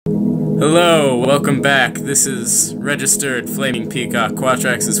Hello, welcome back. This is registered Flaming Peacock.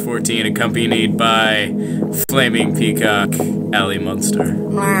 Quatrax is 14, accompanied by Flaming Peacock, Alley Monster.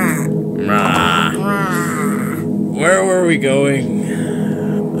 Where were we going?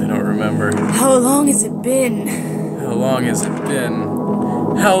 I don't remember. How long has it been? How long has it been?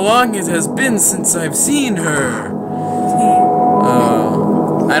 How long it has been since I've seen her?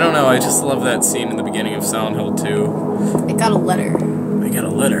 I don't know, I just love that scene in the beginning of Silent Hill 2. I got a letter. I got a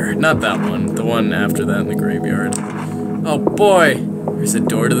letter. Not that one. The one after that in the graveyard. Oh boy! There's a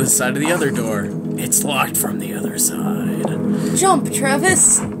door to the side of the other door. It's locked from the other side. Jump,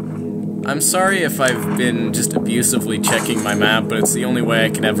 Travis! I'm sorry if I've been just abusively checking my map, but it's the only way I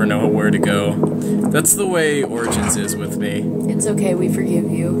can ever know where to go. That's the way Origins is with me. It's okay, we forgive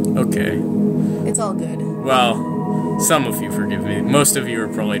you. Okay. It's all good. Well, some of you forgive me. Most of you are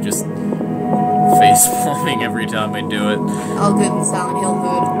probably just face-palming every time I do it. All good in Silent Hill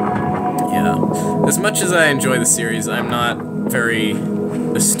hood. Yeah. As much as I enjoy the series, I'm not very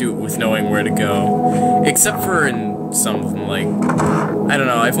astute with knowing where to go. Except for in some of them, like, I don't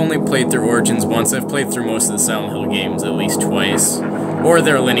know, I've only played through Origins once. I've played through most of the Silent Hill games at least twice. Or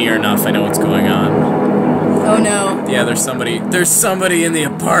they're linear enough, I know what's going on. Oh no. Yeah, there's somebody in the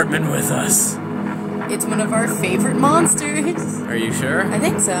apartment with us. It's one of our favorite monsters. Are you sure? I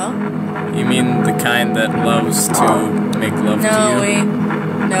think so. You mean the kind that loves to make love to you? No, wait.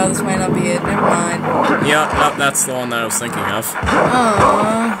 No, this might not be it. Never mind. Yeah, no, that's the one that I was thinking of.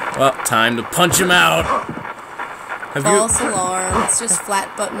 Aww. Well, time to punch him out. False alarm. It's just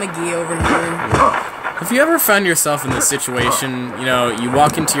Flat Butt McGee over here. Have you ever found yourself in this situation? You know, you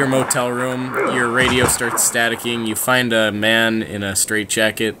walk into your motel room, your radio starts staticking, you find a man in a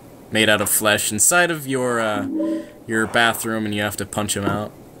straitjacket made out of flesh inside of your bathroom, and you have to punch him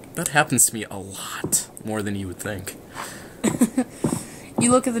out. That happens to me a lot, more than you would think.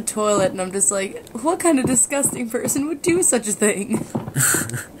 You look at the toilet, and I'm just like, what kind of disgusting person would do such a thing?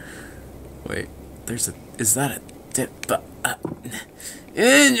 Wait, is that a dip?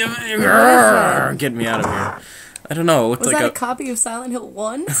 Get me out of here. I don't know, it looked Was like that a copy of Silent Hill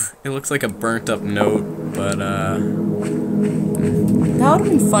 1? It looks like a burnt up note, but That would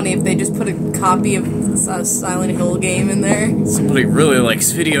have been funny if they just put a copy of a Silent Hill game in there. Somebody really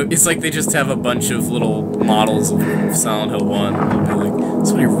likes video. It's like they just have a bunch of little models of Silent Hill 1. Like,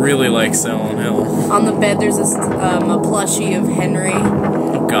 somebody really likes Silent Hill. On the bed there's this, a plushie of Henry.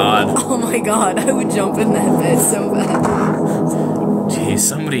 Oh god. Oh my god, I would jump in that bed so bad. Jeez,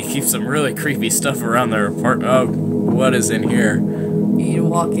 somebody keeps some really creepy stuff around their apartment. Oh, what is in here? You need to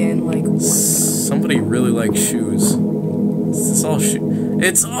walk in, like... Somebody really likes shoes. Is this all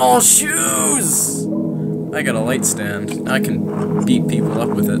It's all shoes! I got a light stand. I can beat people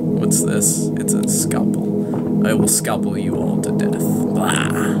up with it. What's this? It's a scalpel. I will scalpel you all to death. Blah.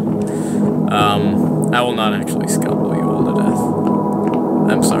 I will not actually scalpel you all to death.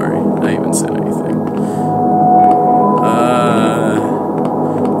 I'm sorry. I even said anything.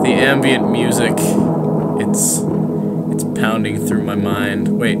 The ambient music. It's pounding through my mind.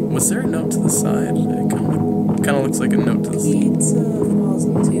 Wait, was there a note to the side? It kind of looks like a note to the side. Pizza falls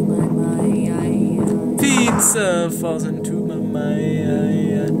into my mind. Pizza falls into my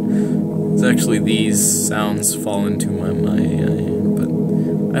mind. It's actually these sounds fall into my mind, but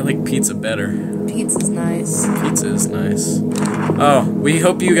I like pizza better. Pizza's nice. Pizza is nice. Oh, we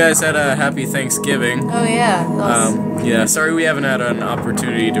hope you guys had a happy Thanksgiving. Oh yeah. Yeah, sorry we haven't had an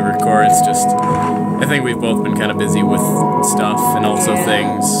opportunity to record. It's just, I think we've both been kind of busy with stuff and also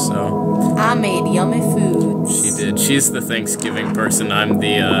things, so. I made yummy foods. She did. She's the Thanksgiving person. I'm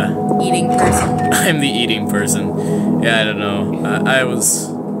the, eating person. I'm the eating person. Yeah, I don't know. I was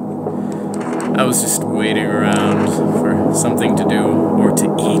just waiting around for something to do or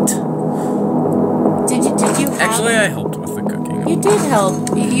to eat. Did you help? Actually, I helped with the cooking. You did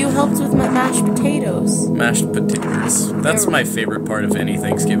help. You helped with my mashed potatoes. Mashed potatoes. That's my favorite part of any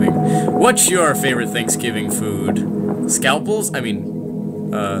Thanksgiving. What's your favorite Thanksgiving food? Scalpels? I mean,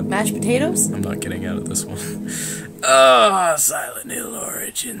 mashed potatoes? I'm not getting out of this one. Ah, Silent Hill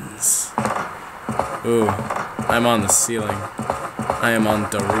Origins. Ooh, I'm on the ceiling. I am on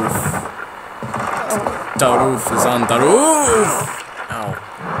the roof. The roof is on the roof! Ow.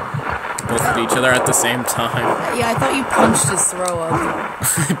 Both hit each other at the same time. Yeah, I thought you punched his throw up.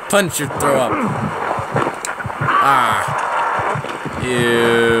 Punch your throw up. Ah.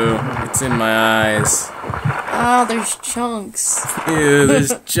 Ew. It's in my eyes. Oh, there's chunks. Ew,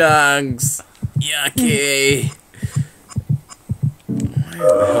 there's chunks. Yucky. Why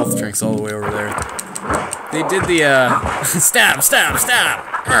are the health drinks all the way over there? They did the, stab!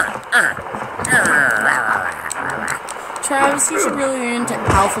 Travis, you should really learn to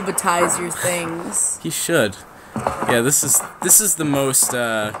alphabetize your things. He should. Yeah, this is the most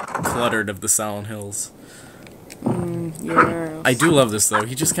cluttered of the Silent Hills. Yes. I do love this though.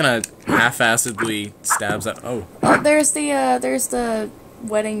 He just kind of half-assedly stabs at. Oh. Oh, there's the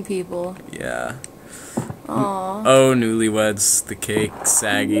wedding people. Yeah. Aww. Oh, newlyweds, the cake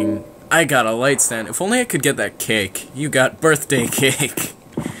sagging. I got a light stand. If only I could get that cake. You got birthday cake.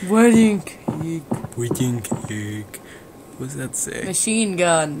 Wedding cake. Wedding cake. What does that say? Machine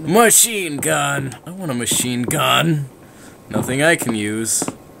gun. Machine gun. I want a machine gun. Nothing I can use.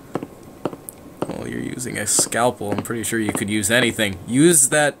 Well, you're using a scalpel. I'm pretty sure you could use anything. Use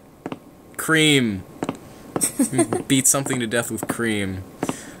that cream. Beat something to death with cream.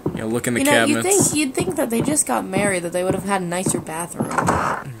 You know, look in the cabinets. You'd think that they just got married, that they would have had a nicer bathroom.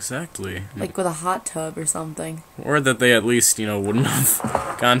 Exactly. Like with a hot tub or something. Or that they at least, you know, wouldn't have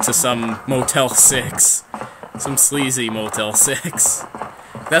gone to some Motel 6. Some sleazy Motel 6.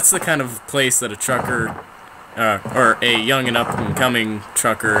 That's the kind of place that a trucker, or a young and up-and-coming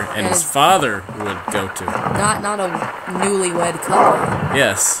trucker and his father would go to. Not a newlywed couple.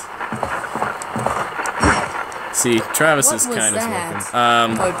 Yes. See, Travis is kind of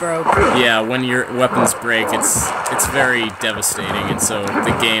smoking. Oh, it broke. Yeah, when your weapons break, it's very devastating, and so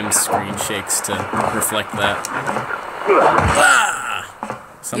the game screen shakes to reflect that. Ah!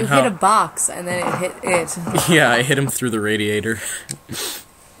 Somehow, you hit a box, and then it hit it. Yeah, I hit him through the radiator.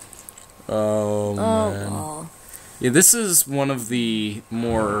 Oh, man. Oh. Yeah, this is one of the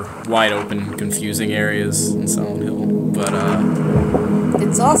more wide-open, confusing areas in Silent Hill, but,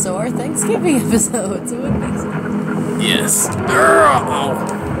 It's also our Thanksgiving episode, so it makes sense. Yes. Ow.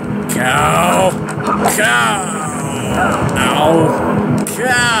 Cow. Cow. Ow.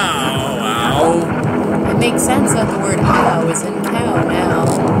 Cow. Ow. It makes sense that the word cow is in cow now.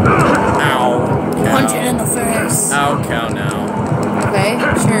 Ow. Cow. Punch it in the face. Ow, cow now. Okay,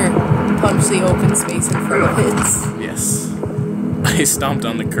 sure. Punch the open space in front of it. Yes. I stomped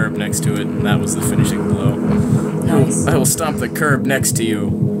on the curb next to it, and that was the finishing blow. Nice. I will stomp the curb next to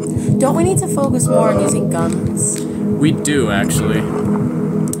you. Don't we need to focus more on using guns? We do, actually.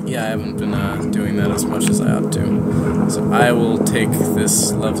 Yeah, I haven't been doing that as much as I ought to. So I will take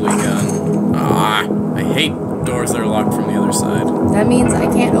this lovely gun. Ah, I hate doors that are locked from the other side. That means I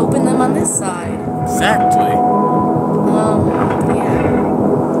can't open them on this side. Exactly. Yeah.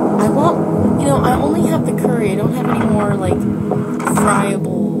 I only have the curry. I don't have any more, like,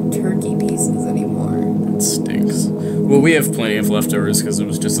 friable turkey pieces anymore. It stinks. Well, we have plenty of leftovers because it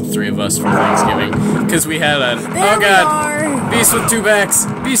was just the three of us from Thanksgiving. Because we had a... There oh, God! we are. Beast with two backs!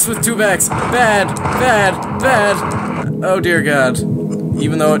 Beast with two backs! Bad! Bad! Bad! Oh, dear God.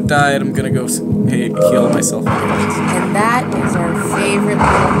 Even though it died, I'm gonna go heal myself anyways. And that is our favorite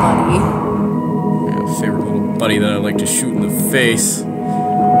little buddy. Yeah, favorite little buddy that I like to shoot in the face.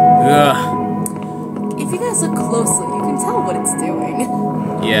 Ugh. If you guys look closely, you can tell what it's doing.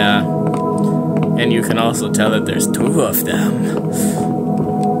 Yeah. And you can also tell that there's two of them.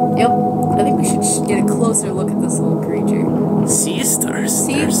 Yep. I think we should get a closer look at this little creature. Sea stars.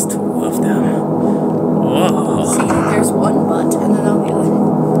 See? There's two of them. Whoa. See, there's one butt and then on the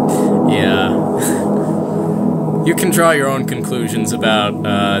other. Yeah. You can draw your own conclusions about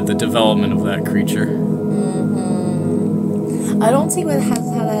the development of that creature. I don't see how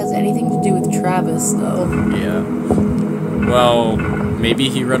that has anything to do with Travis, though. Yeah. Well, maybe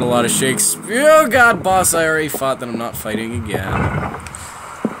he read a lot of Shakespeare. Oh, God, boss, I already fought that I'm not fighting again.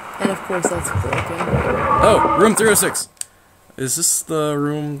 And of course that's broken. Oh, room 306. Is this the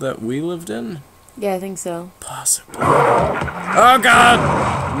room that we lived in? Yeah, I think so. Possibly. Oh, God!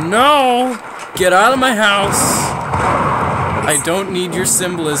 No! Get out of my house! I don't need your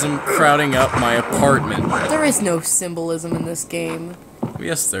symbolism crowding up my apartment. There is no symbolism in this game.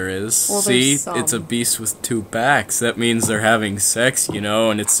 Yes, there is. Well, see, some. it's a beast with two backs. That means they're having sex, you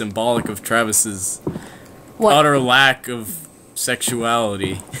know, and it's symbolic of Travis's utter lack of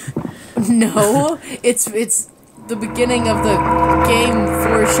sexuality. No, it's the beginning of the game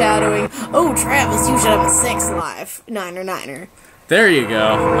foreshadowing. Oh, Travis, you should have a sex life. Niner. There you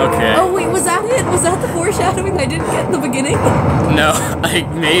go. Okay. Oh wait, was that it? Was that the foreshadowing I didn't get in the beginning? No,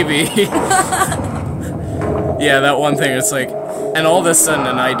 maybe. Yeah, that one thing. It's like, and all of a sudden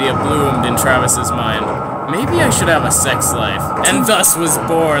an idea bloomed in Travis's mind. Maybe I should have a sex life. And thus was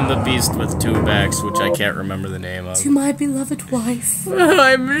born the beast with two backs, which I can't remember the name of. To my beloved wife.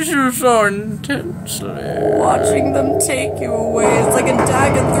 I miss you so intensely. Watching them take you away is like a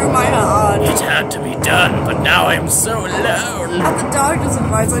dagger through my heart. It had to be done, but now I am so alone. At the doctor's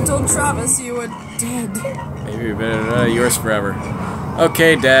advice, I told Travis you were dead. Maybe you better yours forever.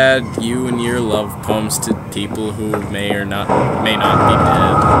 Okay, Dad, you and your love poems to people who may not be dead.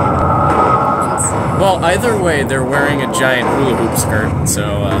 Well, either way, they're wearing a giant hula hoop skirt, so,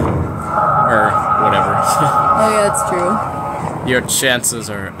 or whatever. Oh yeah, that's true. Your chances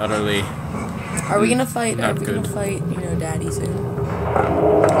are utterly Are we gonna fight? not Are we good. gonna fight? You know, Daddy soon.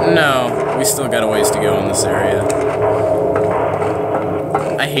 No, we still got a ways to go in this area.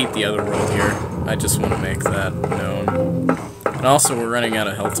 I hate the other world here. I just want to make that known. And also, we're running out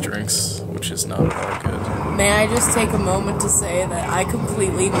of health drinks, which is not at all good. May I just take a moment to say that I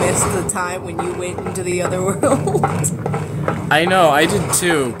completely missed the time when you went into the other world. I know, I did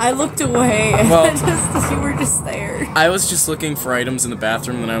too. I looked away and Well, you were just there. I was just looking for items in the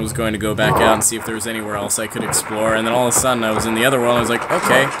bathroom, and I was going to go back out and see if there was anywhere else I could explore, and then all of a sudden I was in the other world, and I was like,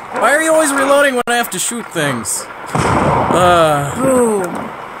 okay, why are you always reloading when I have to shoot things? Boom.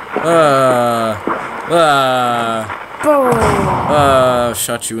 Boom.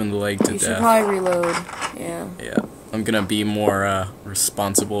 Shot you in the leg to You should death. probably reload. Yeah. Yeah, I'm gonna be more,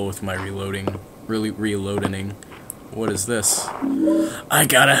 responsible with my reloading. Reloading. What is this? I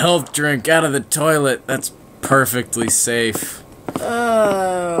got a health drink out of the toilet. That's perfectly safe.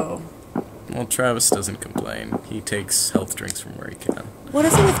 Oh. Well, Travis doesn't complain. He takes health drinks from where he can. What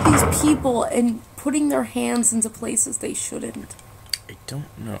is it with these people and putting their hands into places they shouldn't? I don't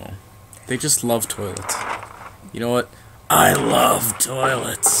know. They just love toilets. You know what? I love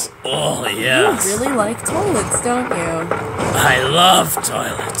toilets. Oh, yes. You really like toilets, don't you? I love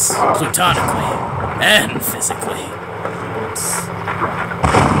toilets. Platonically and physically.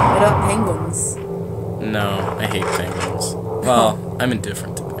 What up, penguins? No, I hate penguins. Well, I'm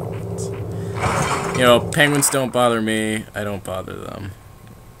indifferent to penguins. You know, penguins don't bother me, I don't bother them.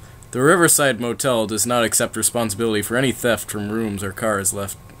 The Riverside Motel does not accept responsibility for any theft from rooms or cars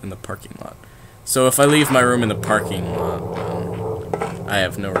left in the parking lot. So if I leave my room in the parking lot, I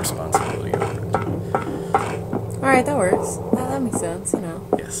have no responsibility over it. Alright, that works. That makes sense, you know.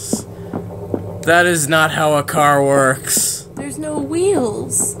 Yes. That is not how a car works. There's no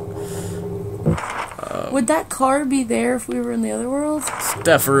wheels. Would that car be there if we were in the other world?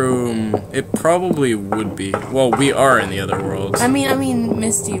 Stuff room. It probably would be. Well, we are in the other world. I mean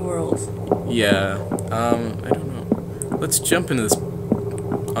Misty World. Yeah. I don't know. Let's jump into this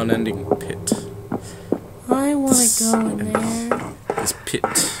unending pit. I wanna go in there. This pit.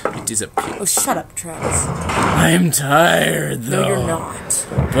 It is a pit. Oh, shut up, Travis. I'm tired, though. No, you're not.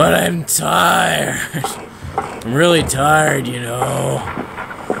 But I'm tired. I'm really tired, you know.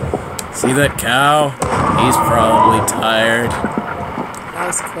 See that cow? He's probably tired. That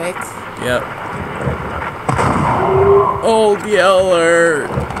was quick. Yep. Old Yeller.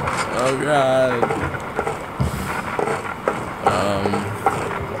 Oh, God.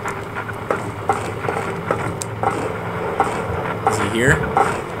 Is he here?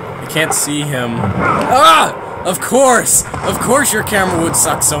 I can't see him. Ah! Of course! Of course your camera would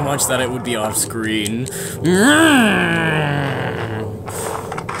suck so much that it would be off screen.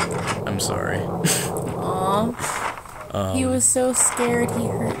 I'm sorry. Aw. He was so scared he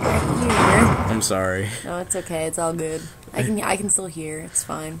hurt my ear. I'm sorry. No, it's okay. It's all good. I can still hear. It's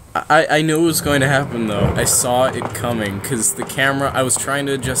fine. I knew it was going to happen, though. I saw it coming, because the camera... I was trying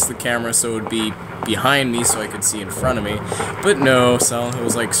to adjust the camera so it would be behind me so I could see in front of me. But no, Silent Hill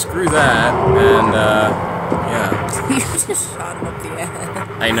was like, screw that, and, yeah. You just shot him up the head.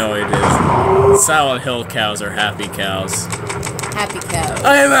 I know it is. Silent Hill cows are happy cows. Happy cow.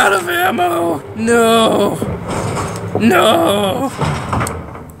 I am out of ammo! No! No!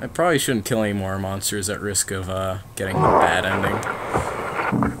 I probably shouldn't kill any more monsters at risk of, getting a bad ending.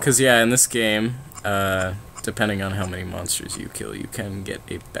 Because, yeah, in this game, depending on how many monsters you kill, you can get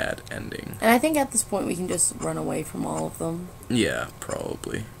a bad ending. And I think at this point we can just run away from all of them. Yeah,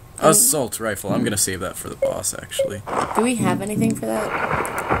 probably. Assault rifle. I'm gonna save that for the boss, actually. Do we have anything for that?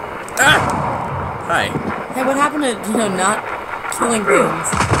 Ah! Hi. Hey, what happened to, not killing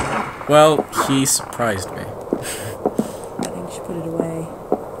things? Well, he surprised me. I think you should put it away.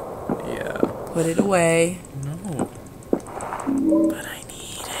 Yeah. Put it away. No. But I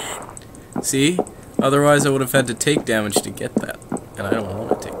need it. See? Otherwise I would have had to take damage to get that. And I don't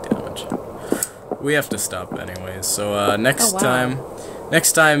want to take damage. We have to stop anyways. So, next time,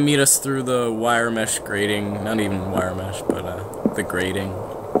 meet us through the wire mesh grating. Not even wire mesh, but, the grating.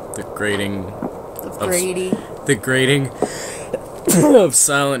 The grating... The grating of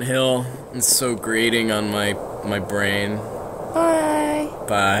Silent Hill. It's so grating on my brain. Bye.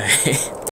 Bye.